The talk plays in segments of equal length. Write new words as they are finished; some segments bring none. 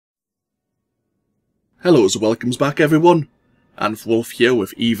Hello and welcomes back everyone, AnthWolf here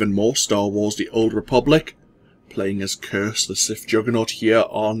with even more Star Wars The Old Republic, playing as Curze the Sith Juggernaut here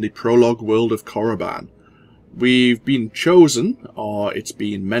on the prologue world of Korriban. We've been chosen, or it's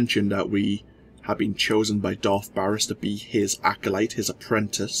been mentioned that we have been chosen by Darth Baras to be his acolyte, his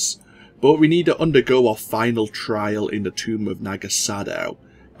apprentice, but we need to undergo our final trial in the tomb of Naga Sadow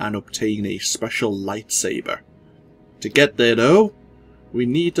and obtain a special lightsaber. To get there though, we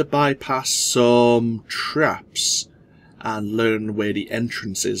need to bypass some traps and learn where the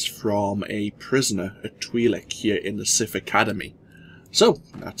entrance is from a prisoner at Twi'lek here in the Sith Academy. So,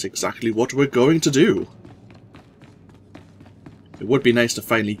 that's exactly what we're going to do. It would be nice to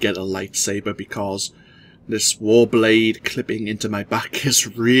finally get a lightsaber because this warblade clipping into my back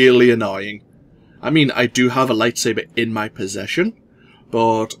is really annoying. I mean, I do have a lightsaber in my possession,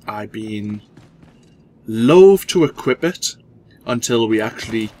 but I've been loath to equip it until we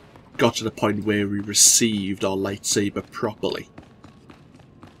actually got to the point where we received our lightsaber properly.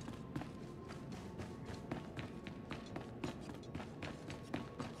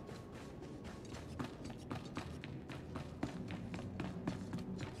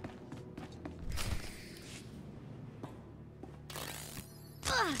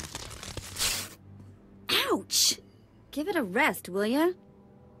 Ouch! Give it a rest, will ya?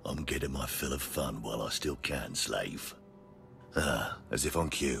 I'm getting my fill of fun while I still can, slave. As if on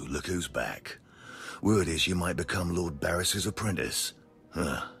cue, look who's back. Word is you might become Lord Baras's apprentice.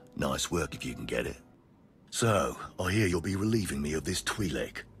 Nice work if you can get it. So, I hear you'll be relieving me of this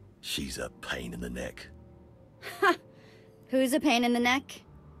Twi'lek. She's a pain in the neck. Ha! Who's a pain in the neck?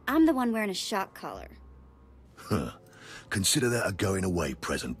 I'm the one wearing a shock collar. Consider that a going-away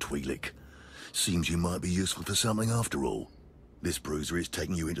present, Twi'lek. Seems you might be useful for something after all. This bruiser is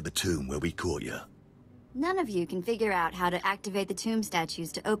taking you into the tomb where we caught you. None of you can figure out how to activate the tomb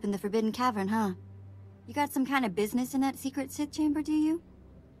statues to open the Forbidden Cavern, huh? You got some kind of business in that secret Sith chamber, do you?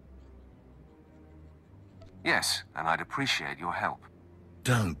 Yes, and I'd appreciate your help.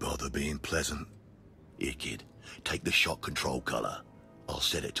 Don't bother being pleasant. Here, kid, take the shock control collar. I'll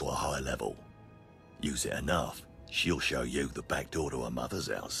set it to a high level. Use it enough, she'll show you the back door to her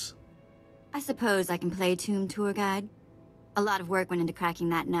mother's house. I suppose I can play tomb tour guide. A lot of work went into cracking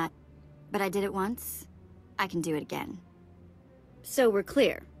that nut, but I did it once. I can do it again. So we're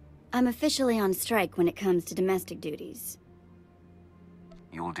clear. I'm officially on strike when it comes to domestic duties.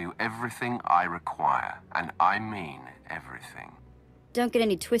 You'll do everything I require, and I mean everything. Don't get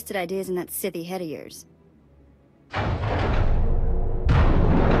any twisted ideas in that Sithy head of yours.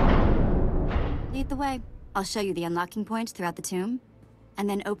 Lead the way. I'll show you the unlocking points throughout the tomb, and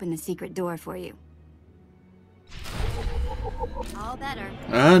then open the secret door for you. All better.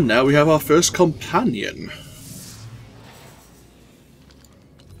 And now we have our first companion.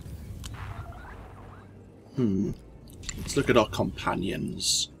 Let's look at our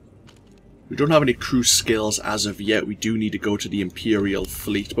companions. We don't have any crew skills as of yet. We do need to go to the Imperial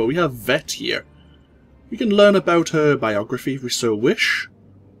fleet, but we have Vet here. We can learn about her biography if we so wish.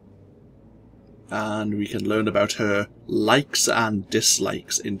 And we can learn about her likes and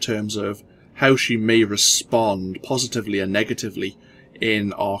dislikes in terms of how she may respond positively and negatively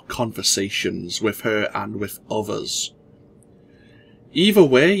in our conversations with her and with others. Either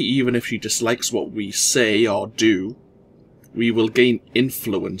way, even if she dislikes what we say or do, we will gain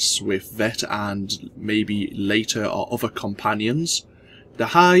influence with Vet and maybe later our other companions. The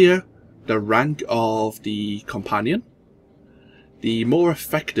higher the rank of the companion, the more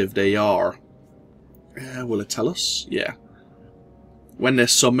effective they are. Will it tell us? Yeah. When they're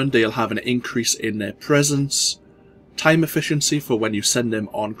summoned, they'll have an increase in their presence, time efficiency for when you send them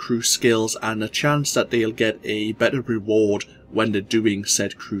on crew skills, and a chance that they'll get a better reward when they're doing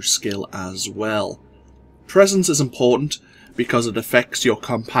said crew skill as well. Presence is important because it affects your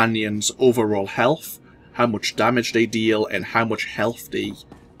companion's overall health, how much damage they deal, and how much health they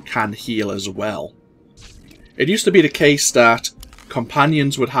can heal as well. It used to be the case that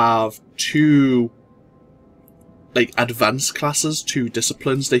companions would have two advanced classes, two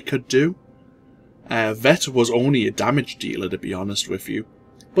disciplines they could do. Vet was only a damage dealer, to be honest with you.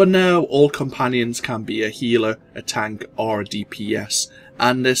 But now all companions can be a healer, a tank, or a DPS,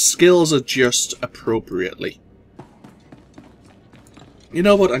 and their skills adjust appropriately. You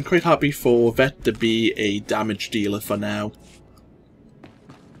know what, I'm quite happy for Vet to be a damage dealer for now.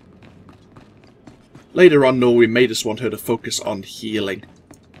 Later on though, we may just want her to focus on healing.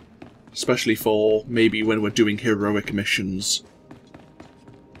 Especially for maybe when we're doing heroic missions.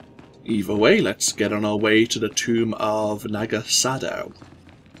 Either way, let's get on our way to the tomb of Naga Sadow.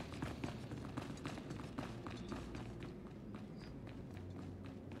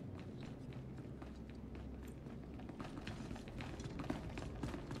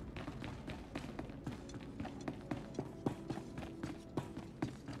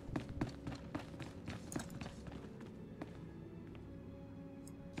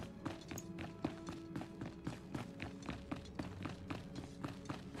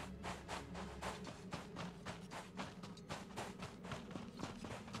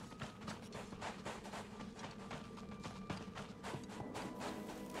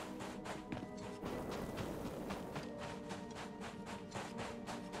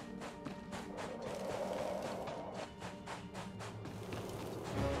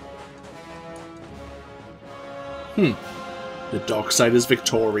 The dark side is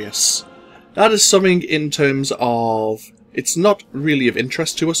victorious. That is something in terms of... It's not really of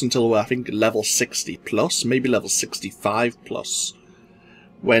interest to us until we're, I think, level 60 plus, maybe level 65 plus.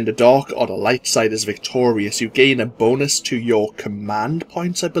 When the dark or the light side is victorious, you gain a bonus to your command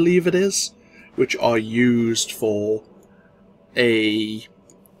points, I believe it is, which are used for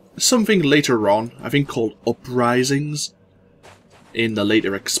something later on, I think called uprisings, in the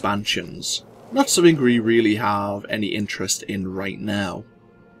later expansions. Not something we really have any interest in right now.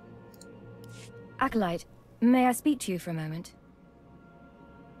 Acolyte, may I speak to you for a moment?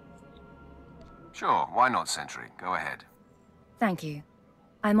 Sure, why not, Sentry? Go ahead. Thank you.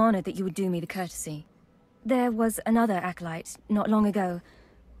 I'm honored that you would do me the courtesy. There was another acolyte, not long ago,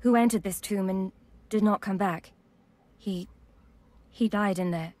 who entered this tomb and did not come back. He died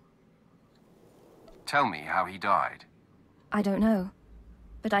in there. Tell me how he died. I don't know,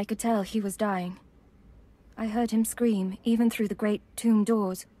 but I could tell he was dying. I heard him scream, even through the great tomb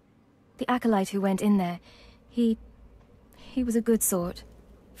doors. The acolyte who went in there, he was a good sort,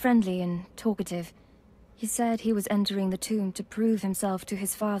 friendly and talkative. He said he was entering the tomb to prove himself to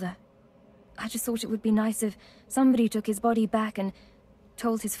his father. I just thought it would be nice if somebody took his body back and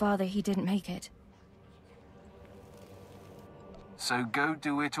told his father he didn't make it. So go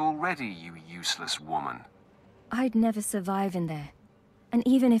do it already, you useless woman. I'd never survive in there. And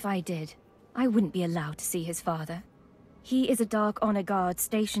even if I did, I wouldn't be allowed to see his father. He is a Dark Honor Guard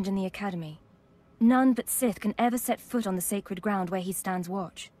stationed in the Academy. None but Sith can ever set foot on the sacred ground where he stands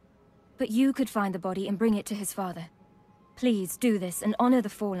watch. But you could find the body and bring it to his father. Please do this and honor the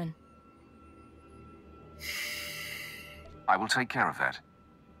fallen. I will take care of that.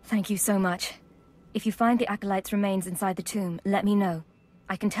 Thank you so much. If you find the Acolyte's remains inside the tomb, let me know.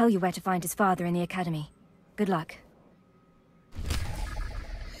 I can tell you where to find his father in the Academy. Good luck.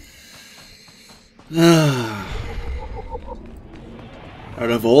 Out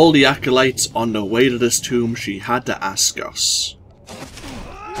of all the acolytes on the way to this tomb, she had to ask us.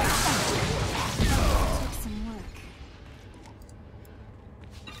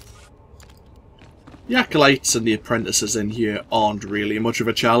 The acolytes and the apprentices in here aren't really much of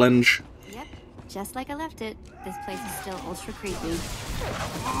a challenge. Yep, just like I left it. This place is still ultra creepy.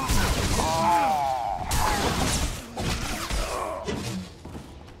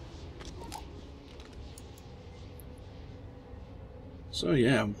 So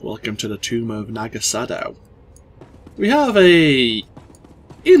yeah, welcome to the tomb of Naga Sadow. We have a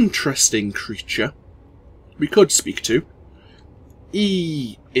interesting creature we could speak to.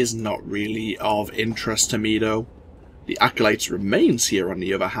 He is not really of interest to me though. The Acolyte's remains here on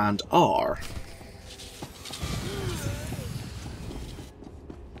the other hand are.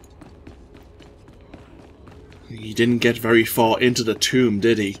 He didn't get very far into the tomb,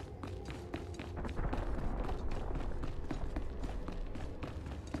 did he?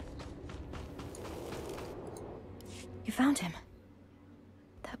 You found him.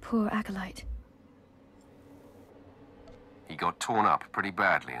 That poor acolyte. He got torn up pretty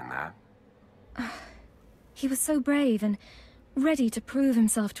badly in there. He was so brave and ready to prove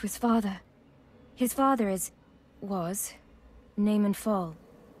himself to his father. His father was Naaman Fall.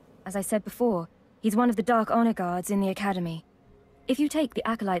 As I said before, he's one of the Dark Honor Guards in the Academy. If you take the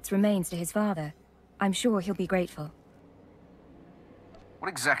acolyte's remains to his father, I'm sure he'll be grateful. What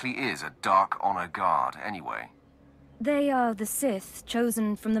exactly is a Dark Honor Guard, anyway? They are the Sith,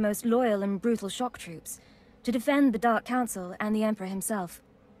 chosen from the most loyal and brutal shock troops, to defend the Dark Council and the Emperor himself.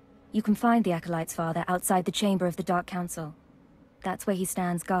 You can find the Acolyte's father outside the chamber of the Dark Council. That's where he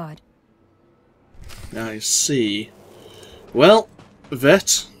stands guard. I see. Well,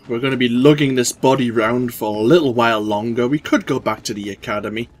 Vet, we're going to be lugging this body round for a little while longer. We could go back to the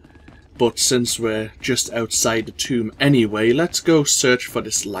Academy, but since we're just outside the tomb anyway, let's go search for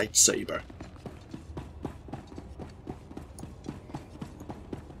this lightsaber.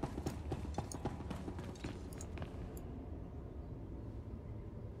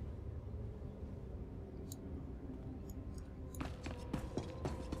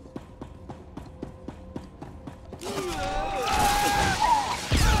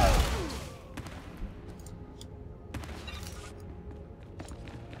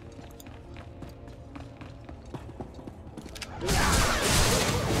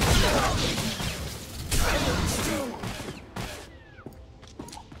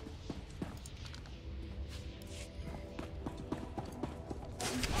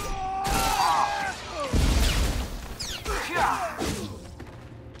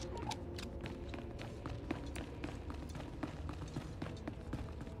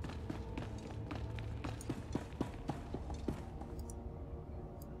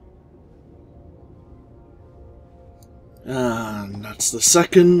 And that's the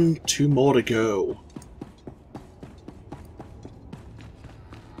second. 2 more to go.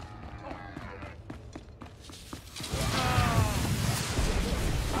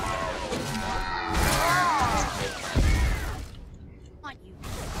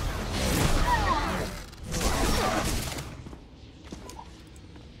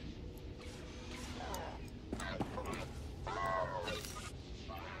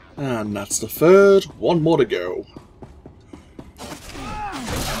 And that's the third. 1 more to go.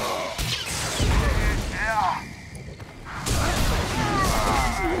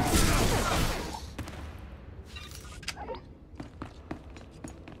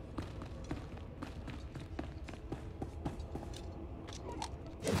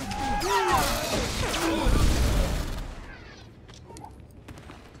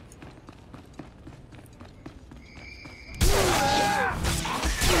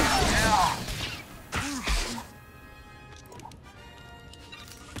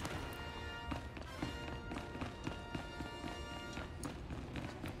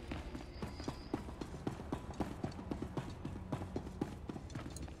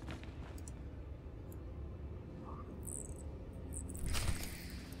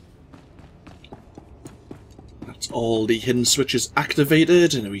 All the hidden switches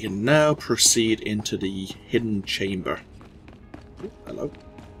activated, and we can now proceed into the hidden chamber. Ooh, hello.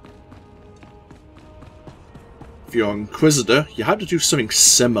 If you're Inquisitor, you have to do something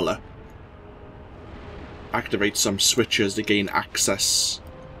similar. Activate some switches to gain access.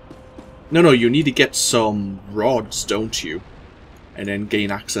 No, you need to get some rods, don't you? And then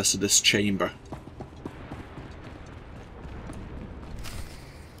gain access to this chamber.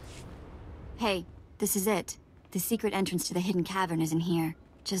 Hey, this is it. The secret entrance to the hidden cavern is in here.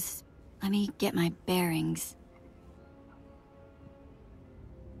 Just let me get my bearings.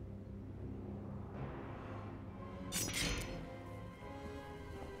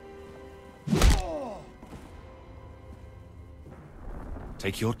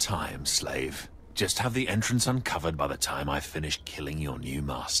 Take your time, slave. Just have the entrance uncovered by the time I've finished killing your new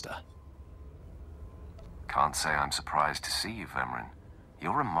master. Can't say I'm surprised to see you, Vemrin.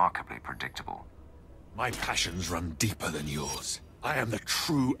 You're remarkably predictable. My passions run deeper than yours. I am the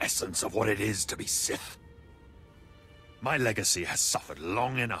true essence of what it is to be Sith. My legacy has suffered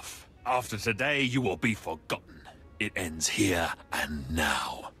long enough. After today, you will be forgotten. It ends here and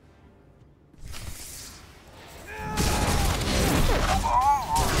now.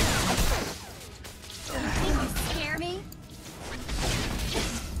 You scare me?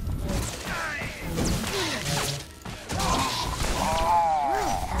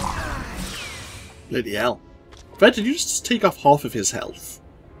 Bloody hell. Fred, did you just take off half of his health?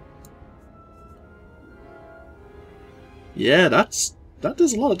 Yeah, that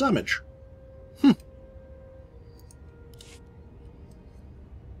does a lot of damage.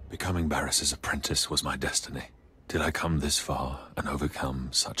 Becoming Baras's apprentice was my destiny. Did I come this far and overcome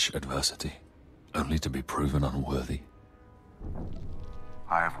such adversity, only to be proven unworthy?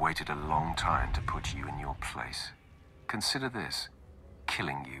 I have waited a long time to put you in your place. Consider this.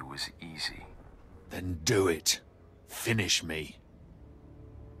 Killing you was easy. Then do it. Finish me.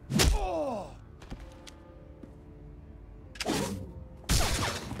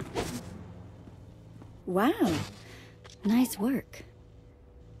 Wow. Nice work.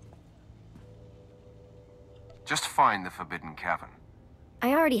 Just find the Forbidden Cavern.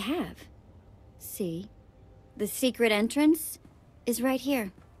 I already have. See? The secret entrance is right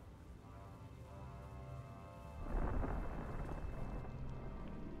here.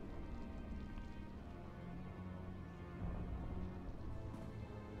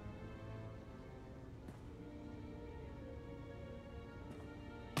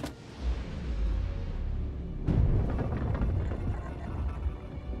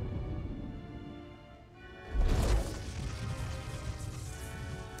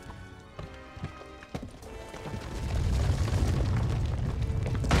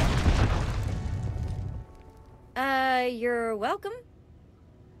 You're welcome.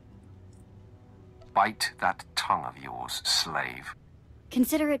 Bite that tongue of yours, slave.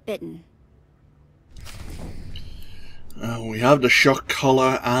 Consider it bitten. We have the shock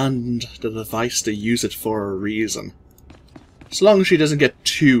collar and the device to use it for a reason. As long as she doesn't get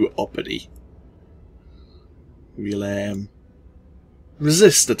too uppity. We'll,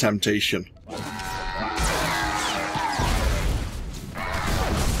 resist the temptation.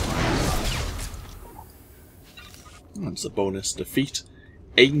 That's a bonus. Defeat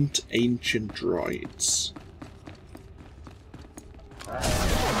 8 ancient droids.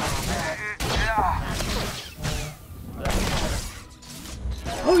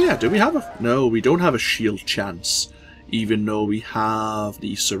 Oh yeah, do we have a... No, we don't have a shield chance. even though we have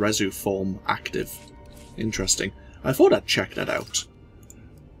the Cerezu form active. Interesting. I thought I'd check that out.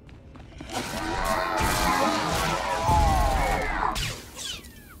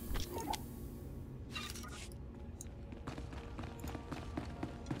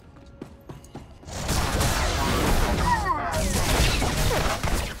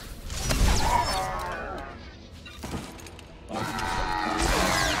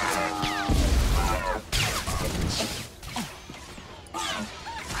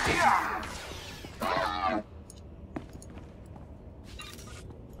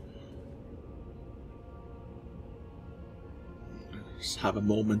 Just have a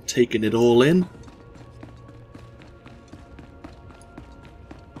moment taking it all in.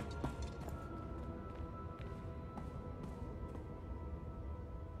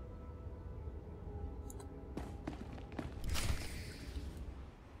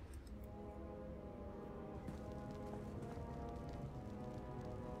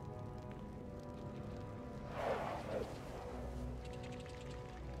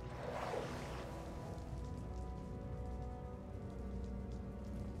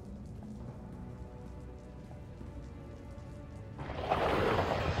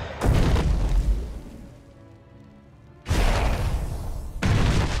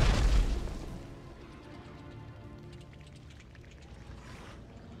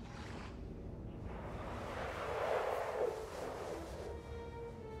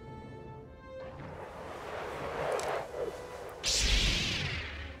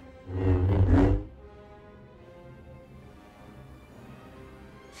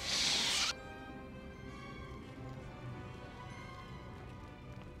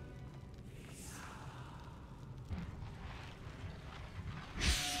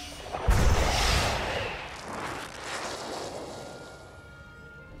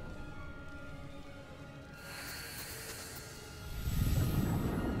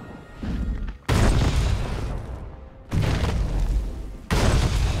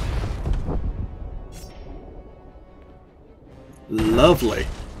 Lovely.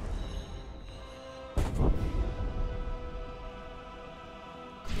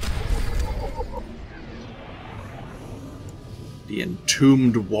 The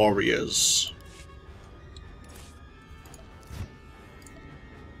Entombed Warriors.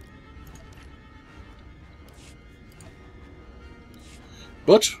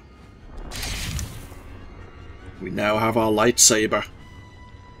 But we now have our lightsaber.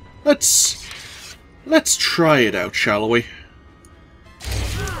 Let's try it out, shall we?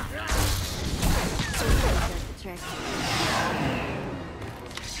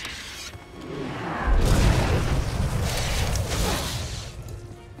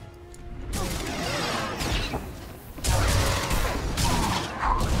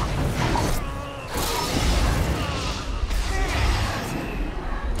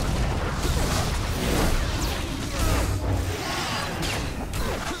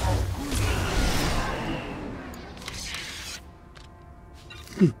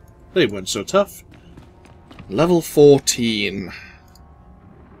 They weren't so tough. Level 14.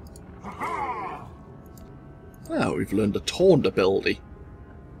 Now we've learned a Taunt ability.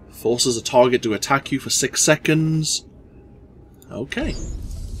 Forces a target to attack you for 6 seconds. Okay.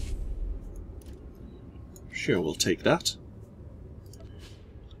 Sure, we'll take that.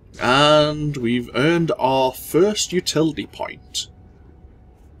 And we've earned our first utility point,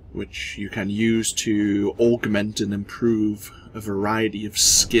 which you can use to augment and improve a variety of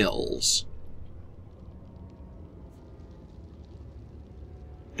skills.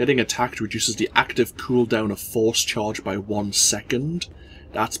 Getting attacked reduces the active cooldown of force charge by 1 second.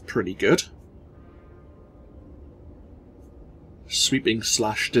 That's pretty good. Sweeping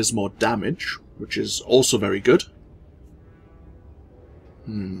 / does more damage, which is also very good.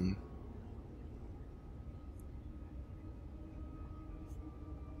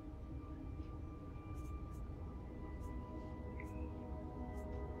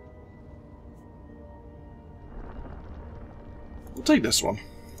 We'll take this one.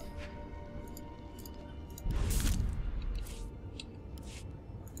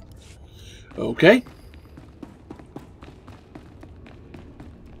 Okay.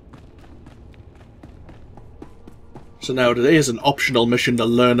 So now today is an optional mission to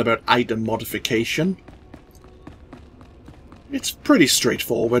learn about item modification. It's pretty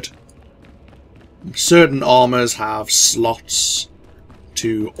straightforward. Certain armors have slots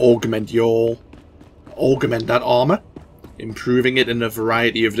to augment that armor, improving it in a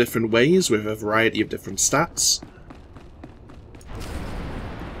variety of different ways with a variety of different stats.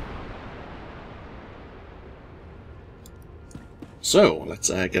 So, let's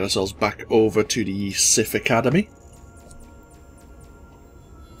get ourselves back over to the Sith Academy.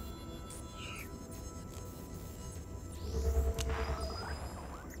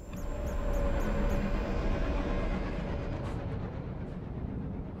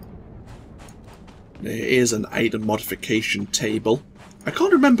 There is an item modification table. I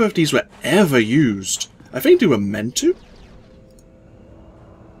can't remember if these were ever used. I think they were meant to.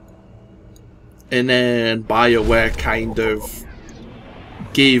 And then BioWare kind of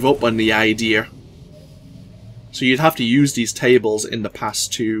gave up on the idea. So you'd have to use these tables in the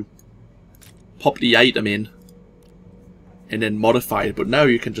past to pop the item in and then modify it. But now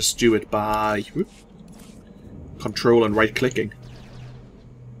you can just do it by control and right clicking.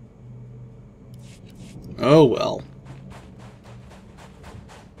 Oh well.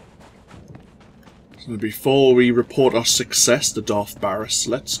 So before we report our success to Darth Baras,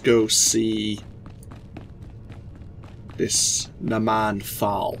 let's go see this Naman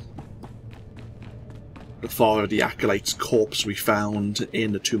Fal, the father of the Acolyte's corpse we found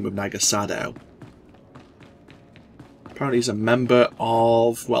in the tomb of Naga Sadow. Apparently he's a member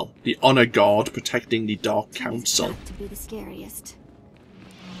of, well, the Honor Guard protecting the Dark Council. To be the scariest.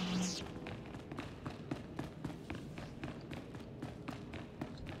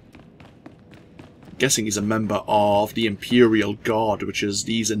 I'm guessing he's a member of the Imperial Guard, which is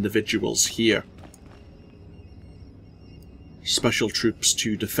these individuals here. Special troops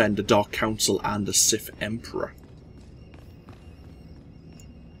to defend the Dark Council and the Sith Emperor.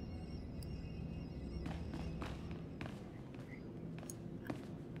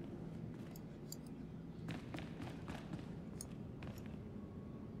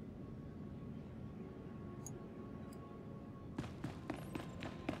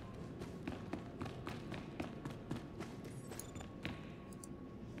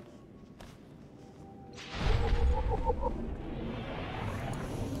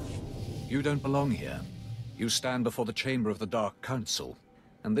 You don't belong here. You stand before the chamber of the Dark Council,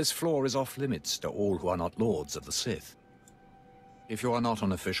 and this floor is off limits to all who are not lords of the Sith. If you are not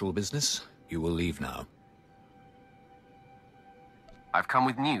on official business, you will leave now. I've come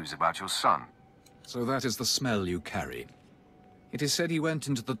with news about your son. So that is the smell you carry. It is said he went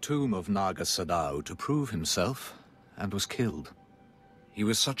into the tomb of Naga Sadow to prove himself, and was killed. He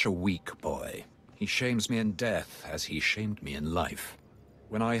was such a weak boy. He shames me in death as he shamed me in life.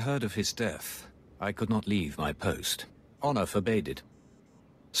 When I heard of his death, I could not leave my post. Honor forbade it.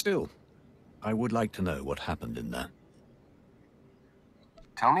 Still, I would like to know what happened in there.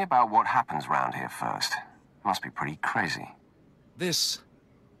 Tell me about what happens round here first. Must be pretty crazy. This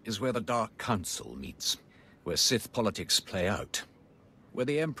is where the Dark Council meets, where Sith politics play out, where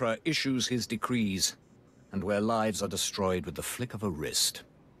the Emperor issues his decrees, and where lives are destroyed with the flick of a wrist.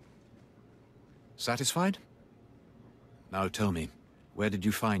 Satisfied? Now tell me, where did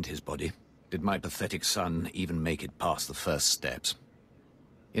you find his body? Did my pathetic son even make it past the first steps?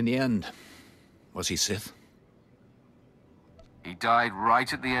 In the end, was he Sith? He died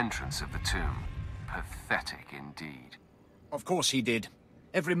right at the entrance of the tomb. Pathetic indeed. Of course he did.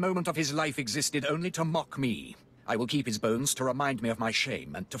 Every moment of his life existed only to mock me. I will keep his bones to remind me of my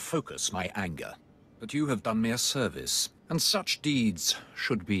shame and to focus my anger. But you have done me a service, and such deeds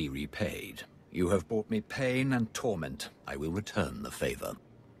should be repaid. You have brought me pain and torment. I will return the favor.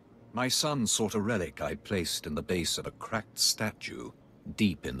 My son sought a relic I placed in the base of a cracked statue,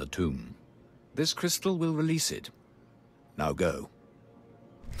 deep in the tomb. This crystal will release it. Now go.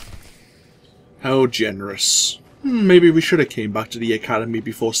 How generous. Maybe we should have came back to the academy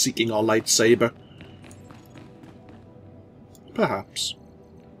before seeking our lightsaber. Perhaps.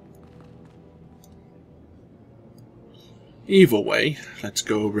 Either way, let's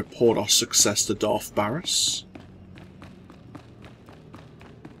go report our success to Darth Baras.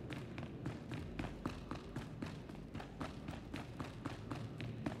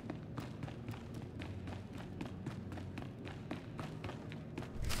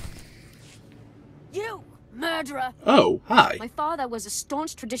 You! Murderer! Oh, hi. My father was a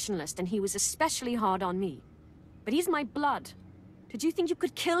staunch traditionalist and he was especially hard on me. But he's my blood. Did you think you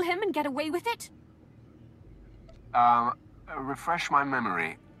could kill him and get away with it? Refresh my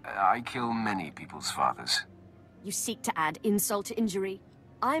memory. I kill many people's fathers. You seek to add insult to injury.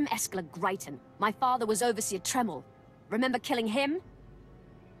 I'm Eskla Gryton. My father was Overseer Tremel. Remember killing him?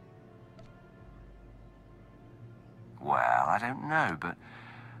 Well, I don't know, but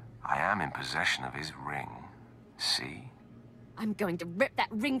I am in possession of his ring. See? I'm going to rip that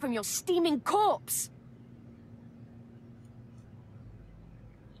ring from your steaming corpse!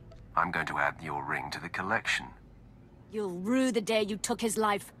 I'm going to add your ring to the collection. You'll rue the day you took his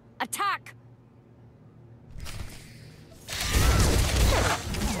life. Attack!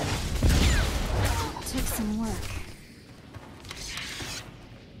 Took some work.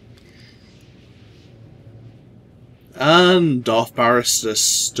 And Darth Baras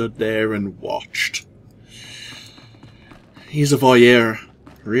just stood there and watched. He's a voyeur.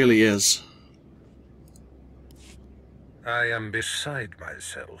 Really is. I am beside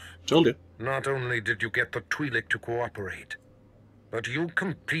myself. Told you. Not only did you get the Twi'lek to cooperate, but you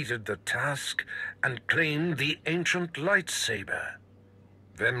completed the task and claimed the ancient lightsaber.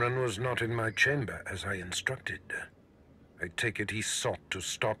 Vemran was not in my chamber as I instructed. I take it he sought to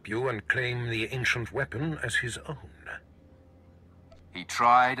stop you and claim the ancient weapon as his own. He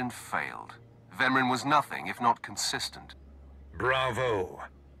tried and failed. Vemran was nothing if not consistent. Bravo!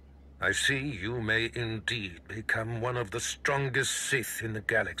 I see you may indeed become one of the strongest Sith in the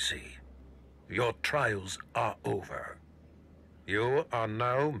galaxy. Your trials are over. You are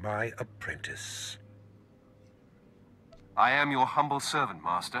now my apprentice. I am your humble servant,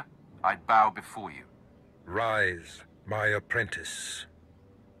 Master. I bow before you. Rise, my apprentice.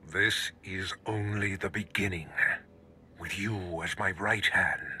 This is only the beginning. With you as my right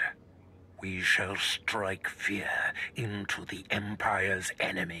hand, we shall strike fear into the Empire's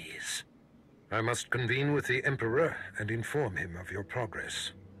enemies. I must convene with the Emperor and inform him of your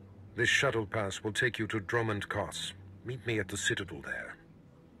progress. This shuttle pass will take you to Dromund Kos. Meet me at the Citadel there.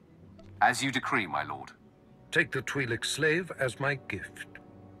 As you decree, my lord. Take the Twi'lek slave as my gift.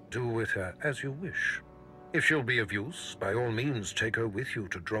 Do with her as you wish. If she'll be of use, by all means take her with you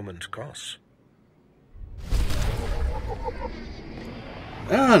to Dromund Kos.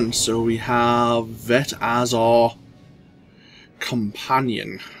 And so we have Vet as our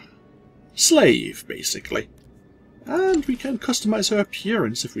companion. Slave, basically. And we can customize her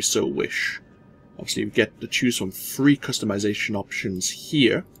appearance if we so wish. Obviously, we get to choose from 3 customization options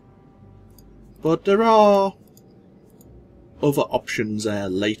here. But there are other options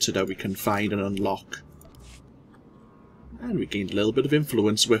later that we can find and unlock. And we gained a little bit of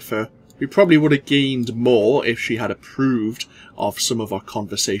influence with her. We probably would have gained more if she had approved of some of our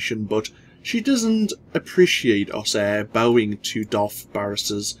conversation, but she doesn't appreciate us bowing to Darth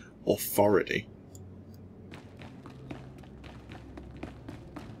Baras' authority.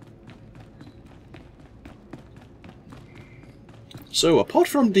 So, apart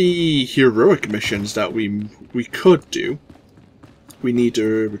from the heroic missions that we could do, we need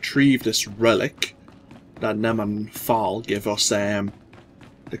to retrieve this relic that Nem and Thal give us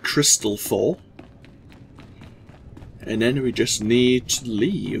the crystal for. And then we just need to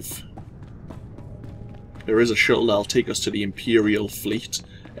leave. There is a shuttle that'll take us to the Imperial fleet,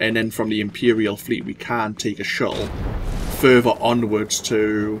 and then from the Imperial fleet we can take a shuttle further onwards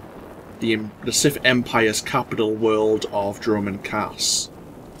to the Sith Empire's capital world of Dromund Kos.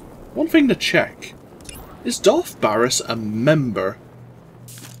 One thing to check. Is Darth Baras a member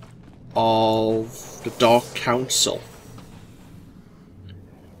of the Dark Council?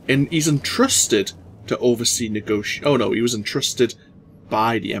 And he's entrusted to oversee negotiations. Oh no, he was entrusted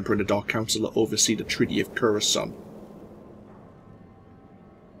by the Emperor and the Dark Council to oversee the Treaty of Curze.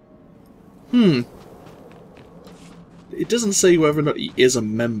 It doesn't say whether or not he is a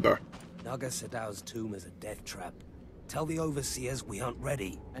member. Naga Sadow's tomb is a death trap. Tell the Overseers we aren't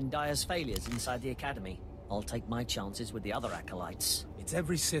ready. And Dire's failures inside the Academy. I'll take my chances with the other acolytes. It's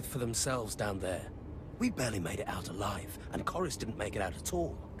every Sith for themselves down there. We barely made it out alive, and Korriban didn't make it out at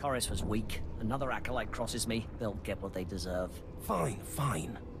all. Korriban was weak. Another acolyte crosses me, they'll get what they deserve. Fine,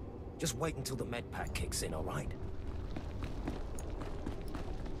 fine. Just wait until the med pack kicks in, alright?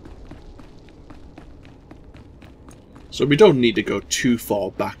 So we don't need to go too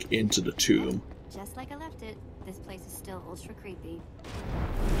far back into the tomb. Just like I left it, this place is still ultra creepy.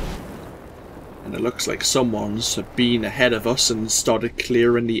 And it looks like someone's been ahead of us and started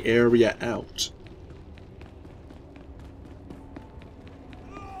clearing the area out.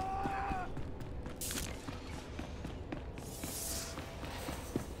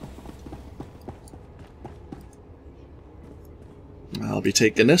 I'll be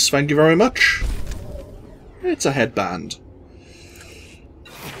taking this, thank you very much. It's a headband.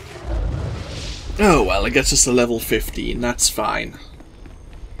 Oh well, it gets us to level 15, that's fine.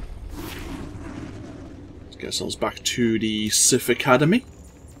 Let's get ourselves back to the Sith Academy.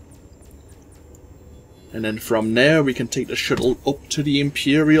 And then from there we can take the shuttle up to the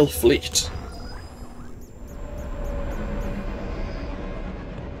Imperial fleet.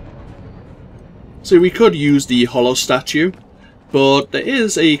 So we could use the Hollow Statue, but there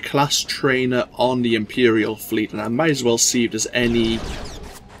is a class trainer on the Imperial fleet, and I might as well see if there's any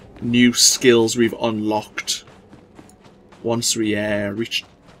new skills we've unlocked once we reach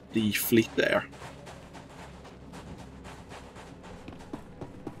the fleet there.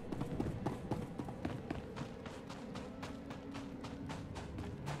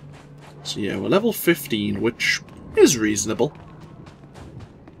 So yeah, we're level 15, which is reasonable.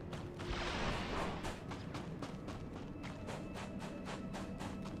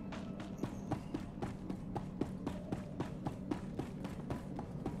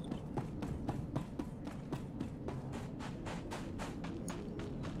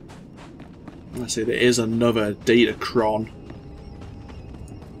 I say there is another Datacron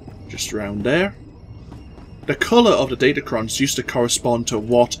just around there. The colour of the Datacrons used to correspond to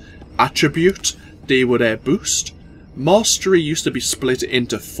what attribute they would boost. Mastery used to be split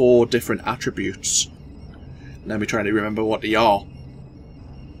into 4 different attributes. Let me try to remember what they are.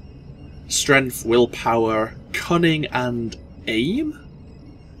 Strength, willpower, cunning, and aim?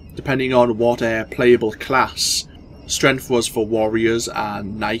 Depending on what playable class. Strength was for warriors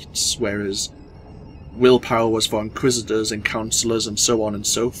and knights, whereas willpower was for inquisitors and counselors and so on and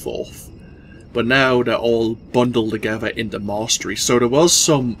so forth. But now they're all bundled together into mastery. So there was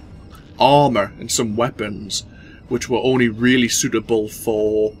some armor and some weapons which were only really suitable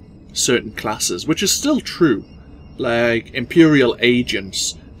for certain classes, which is still true. Like Imperial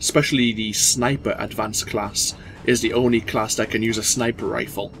Agents, especially the Sniper Advanced class, is the only class that can use a sniper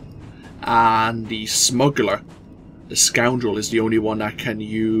rifle. And the Smuggler, the Scoundrel, is the only one that can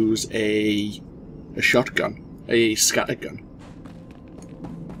use a shotgun, a scattergun.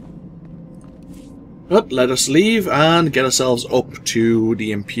 But let us leave and get ourselves up to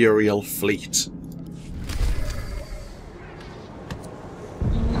the Imperial fleet.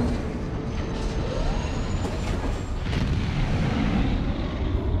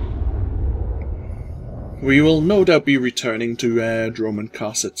 We will no doubt be returning to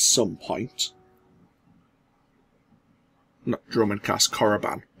Dromund at some point. Not Dromund,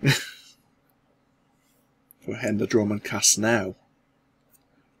 Korriban. We're heading to Dromund now.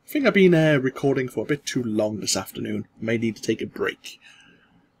 I think I've been recording for a bit too long this afternoon. May need to take a break.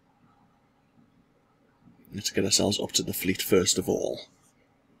 Let's get ourselves up to the fleet first of all.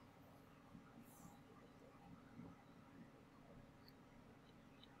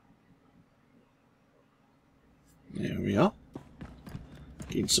 There we are.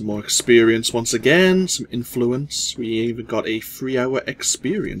 Gain some more experience once again, some influence. We even got a 3-hour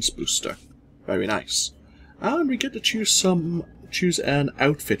experience booster. Very nice. And we get to choose an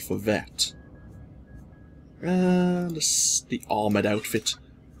outfit for Vet. The armored outfit.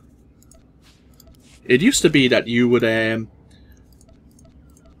 It used to be that you would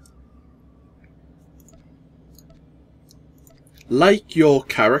like your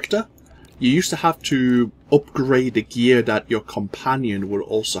character, you used to have to upgrade the gear that your companion would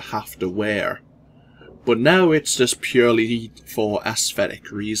also have to wear. But now it's just purely for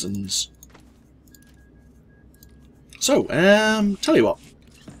aesthetic reasons. So, tell you what.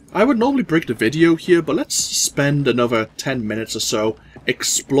 I would normally break the video here, but let's spend another 10 minutes or so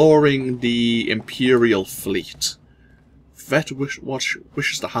exploring the Imperial fleet. Vet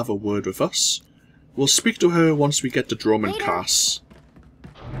wishes to have a word with us. We'll speak to her once we get to Dromund.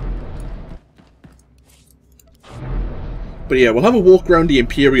 But yeah, we'll have a walk around the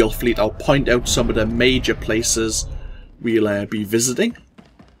Imperial fleet. I'll point out some of the major places we'll be visiting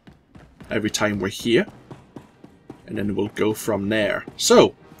every time we're here. And then we'll go from there.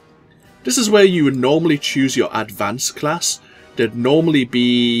 So, this is where you would normally choose your advanced class. There'd normally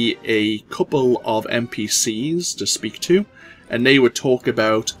be a couple of NPCs to speak to, and they would talk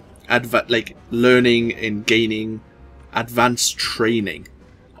about learning and gaining advanced training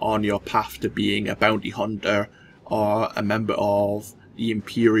on your path to being a bounty hunter or a member of the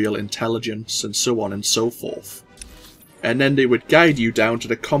Imperial Intelligence and so on and so forth. And then they would guide you down to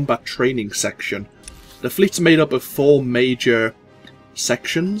the combat training section. The fleet's made up of 4 major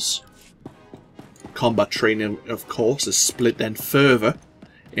sections. Combat training, of course, is split then further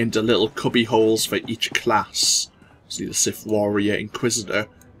into little cubby holes for each class. So the Sith Warrior, Inquisitor,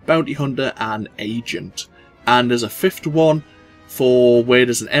 Bounty Hunter, and Agent. And there's a 5th one for where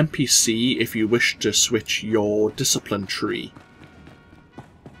there's an NPC if you wish to switch your discipline tree.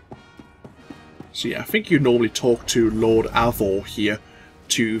 So yeah, I think you normally talk to Lord Avor here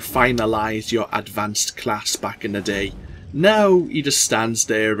to finalise your advanced class back in the day. Now he just stands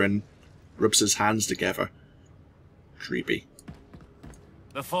there and rubs his hands together. Creepy.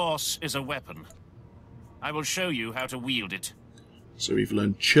 The Force is a weapon. I will show you how to wield it. So we've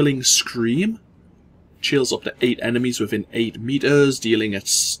learned Chilling Scream. Chills up to 8 enemies within 8 meters, dealing a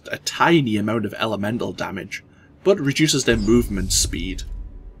tiny amount of elemental damage, but reduces their movement speed.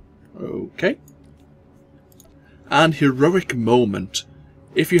 Okay. And Heroic Moment.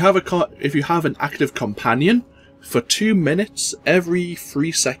 If you have an active companion, for 2 minutes every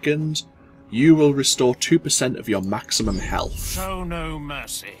 3 seconds, you will restore 2% of your maximum health. Show no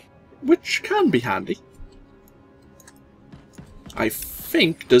mercy. Which can be handy. I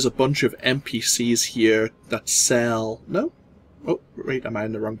think there's a bunch of NPCs here that sell... No? Oh, wait, am I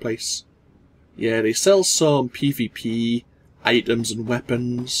in the wrong place? Yeah, they sell some PvP items and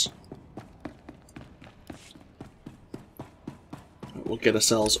weapons. we'll get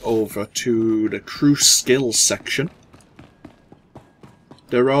ourselves over to the crew skills section.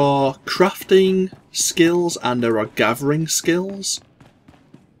 There are crafting skills and there are gathering skills,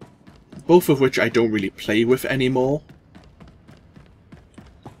 both of which I don't really play with anymore.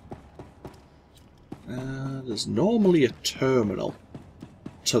 There's normally a terminal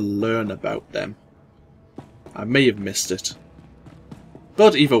to learn about them. I may have missed it.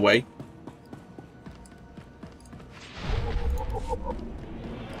 But either way.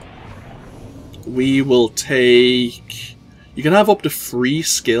 We will take... You can have up to 3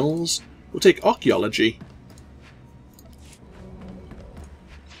 skills. We'll take archaeology.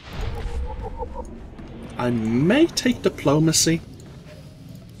 I may take diplomacy.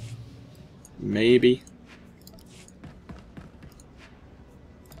 Maybe.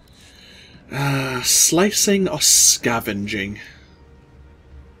 Slicing or scavenging?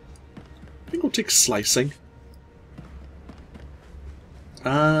 I think we'll take slicing.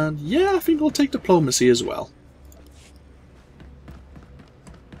 And yeah, I think we'll take diplomacy as well.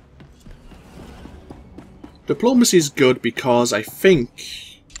 Diplomacy is good because I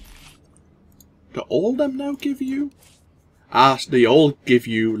think... Do all of them now give you? They all give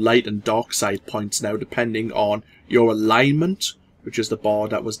you light and dark side points now, depending on your alignment, which is the bar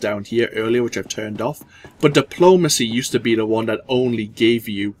that was down here earlier, which I've turned off. But diplomacy used to be the one that only gave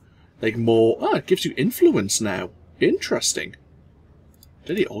you, like, more... Ah, it gives you influence now. Interesting.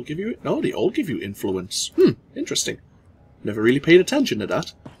 Did they all give you it? No, they all give you influence. Interesting. Never really paid attention to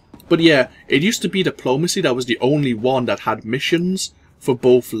that. But yeah, it used to be diplomacy that was the only one that had missions for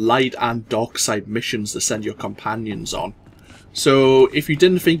both light and dark side missions to send your companions on. So if you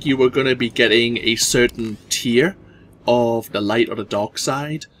didn't think you were going to be getting a certain tier of the light or the dark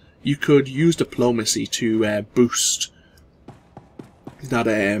side, you could use diplomacy to boost that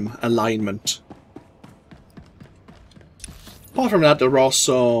alignment. Apart from that, there are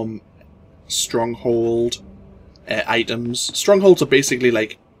some stronghold items. Strongholds are basically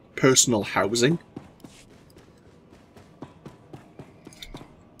like personal housing.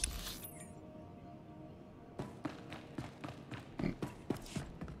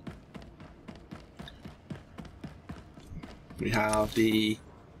 We have the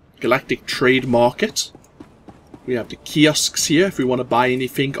Galactic Trade Market. We have the kiosks here if we want to buy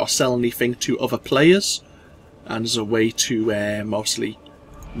anything or sell anything to other players. And there's a way to mostly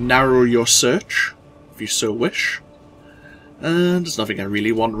narrow your search, if you so wish. And there's nothing I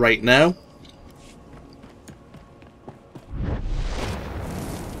really want right now.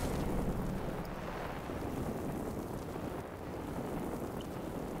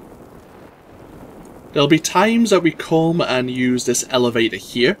 There'll be times that we come and use this elevator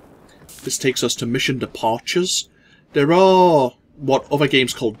here. This takes us to mission departures. There are what other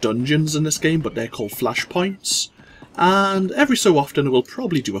games call dungeons in this game, but they're called flashpoints. And every so often we'll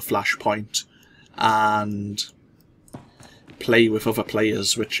probably do a flashpoint and play with other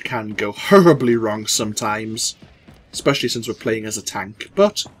players, which can go horribly wrong sometimes. Especially since we're playing as a tank,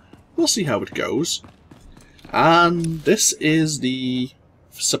 but we'll see how it goes. And this is the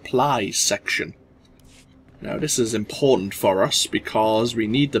supplies section. Now this is important for us because we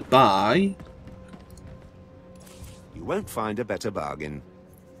need to buy... You won't find a better bargain.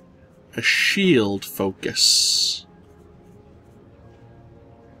 A shield focus.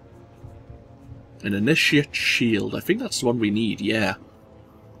 An initiate shield. I think that's the one we need, yeah.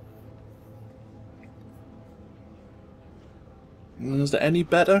 Is there any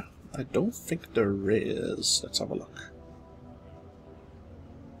better? I don't think there is. Let's have a look.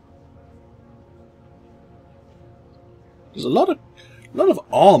 There's a lot of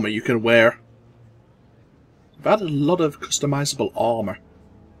armor you can wear. I've added a lot of customizable armor.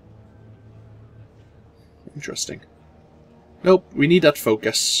 Interesting. Nope, we need that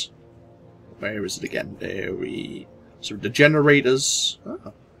focus. Where is it again? There we... So the generators...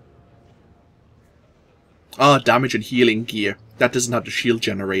 Ah, damage and healing gear. That doesn't have the shield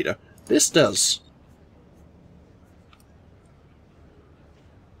generator. This does.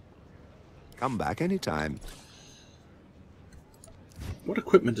 Come back anytime. What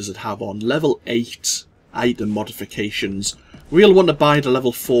equipment does it have on? Level 8 item modifications. We'll want to buy the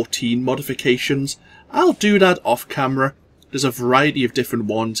level 14 modifications. I'll do that off camera. There's a variety of different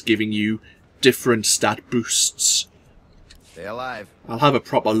ones giving you different stat boosts. Stay alive. I'll have a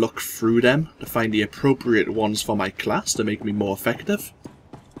proper look through them to find the appropriate ones for my class to make me more effective.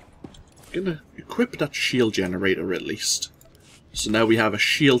 I'm gonna equip that shield generator at least. So now we have a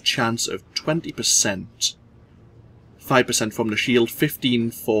shield chance of 20%. 5% from the shield,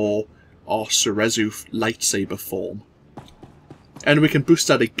 15% for our Cerezu lightsaber form. And we can boost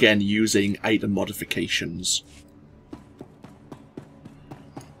that again using item modifications.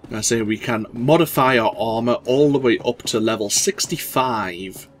 I say we can modify our armor all the way up to level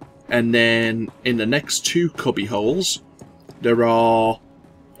 65. And then in the next 2 cubby holes, there are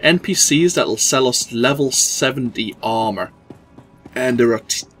NPCs that will sell us level 70 armor. And there are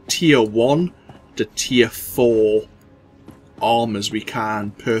tier 1 to tier 4 armors we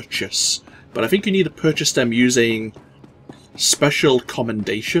can purchase. But I think you need to purchase them using special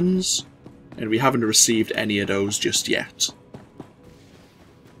commendations. And we haven't received any of those just yet.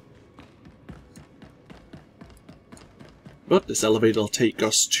 But this elevator will take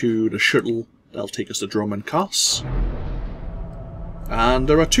us to the shuttle. That'll take us to Dromund Kaas. And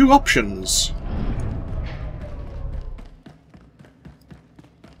there are 2 options.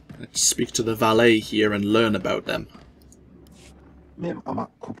 Let's speak to the valet here and learn about them. Mem amak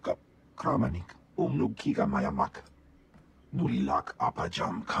kupkap kramanik umnug kiga mayamak nulilak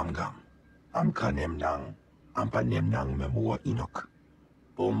apajam kamgam amka nemnang ampa nemnang memua inok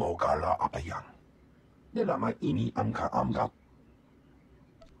bomogala apayang nelama ini amka amgap.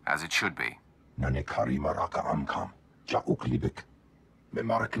 As it should be. Nanekari maraka amkam jauklibik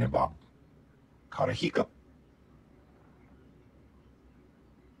memarak nebab karahikap.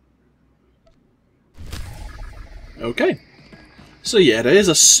 Okay. So yeah, there is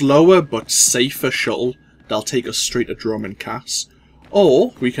a slower but safer shuttle that'll take us straight to Dromund Kaas.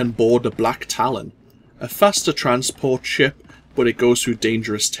 Or we can board the Black Talon, a faster transport ship, but it goes through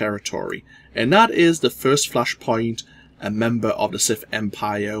dangerous territory. And that is the first flashpoint a member of the Sith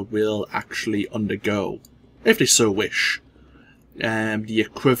Empire will actually undergo, if they so wish. The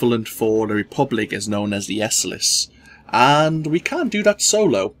equivalent for the Republic is known as the S-less, and we can't do that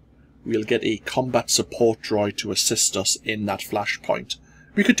solo. We'll get a combat support droid to assist us in that flashpoint.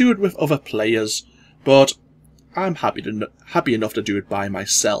 We could do it with other players, but I'm happy enough to do it by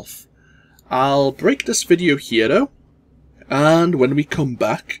myself. I'll break this video here though, and when we come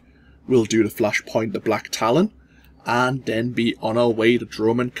back, we'll do the flashpoint, the Black Talon, and then be on our way to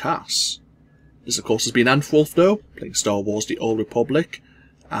Dromund Kaas. This of course has been AnthWolf though, playing Star Wars The Old Republic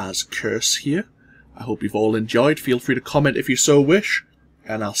as Curze here. I hope you've all enjoyed. Feel free to comment if you so wish.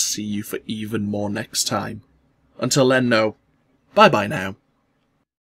 And I'll see you for even more next time. Until then, no. Bye-bye now.